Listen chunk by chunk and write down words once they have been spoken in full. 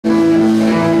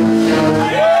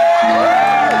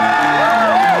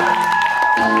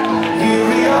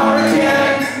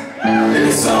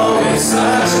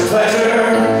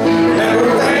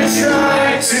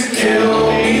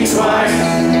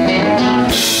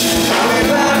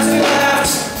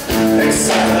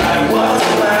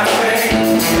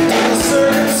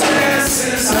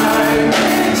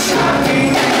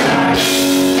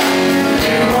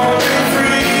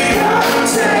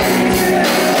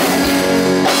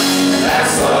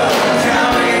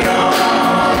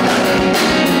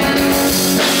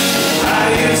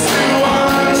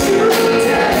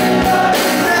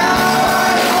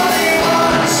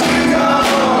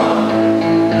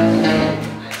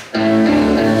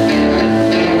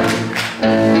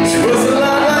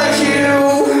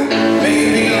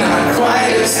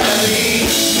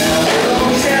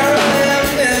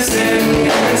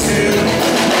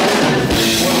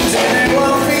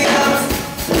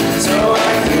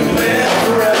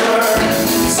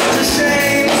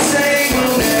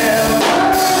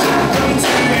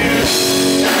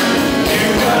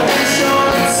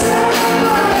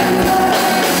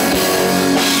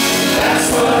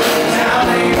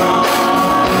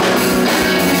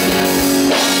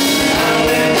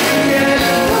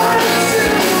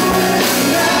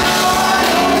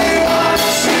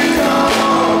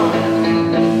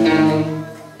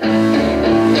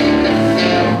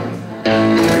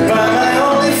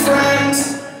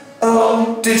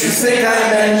Did you think I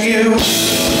meant you? It'd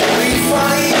be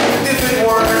funny if it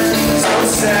weren't so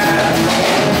sad.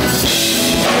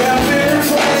 You have been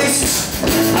replaced.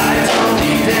 I don't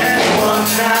need anyone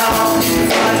now.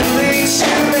 If I delete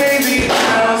you, maybe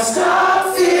I'll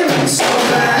stop feeling so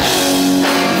bad.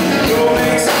 You'll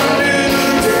make some new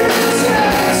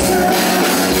disaster.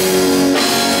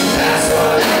 That's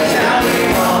what I'm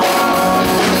counting on.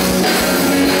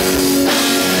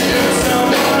 You're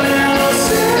someone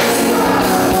else's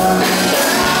problem.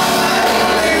 Now I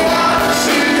only want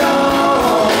you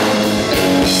gone.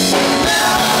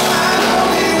 Now I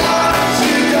only want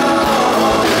you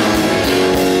gone.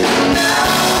 Now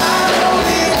I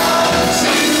only want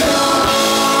you gone.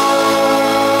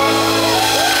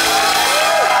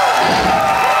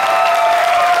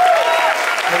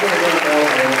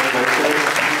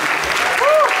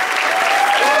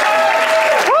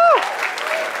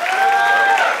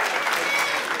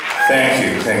 Thank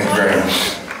you very much.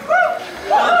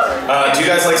 Do you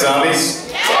guys like zombies?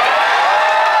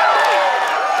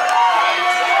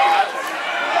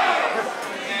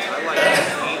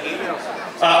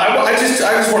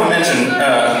 I just want to mention,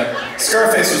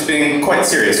 Scarface was being quite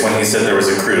serious when he said there was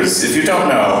a cruise. If you don't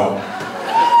know,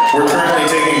 we're currently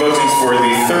taking bookings for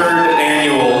the 3rd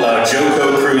annual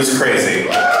Joko Cruise Crazy,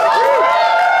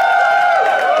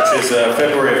 which is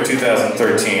February of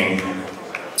 2013.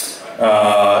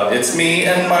 It's me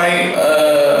and my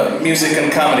music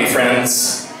and comedy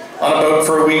friends on a boat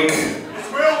for a week.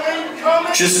 Is Will Wheaton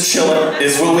coming? Just chilling.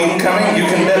 Is Will Wheaton coming? You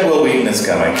can bet Will Wheaton is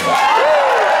coming.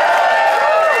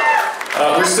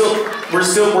 We're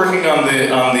still working on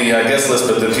the guest list,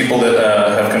 but the people that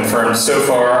have confirmed so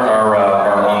far are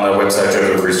on the website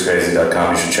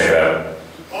jokocruisecrazy.com. You should check it out.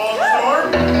 Paul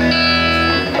Storm?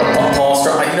 Paul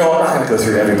Storm. You know what? I'm not going to go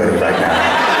through everybody right now.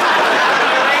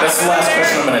 That's the last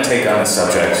question I'm going to take on this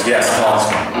subject. Yes, Paul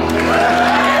Storm.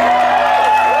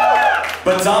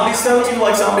 But zombies, though? Do you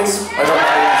like zombies? I don't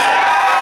know.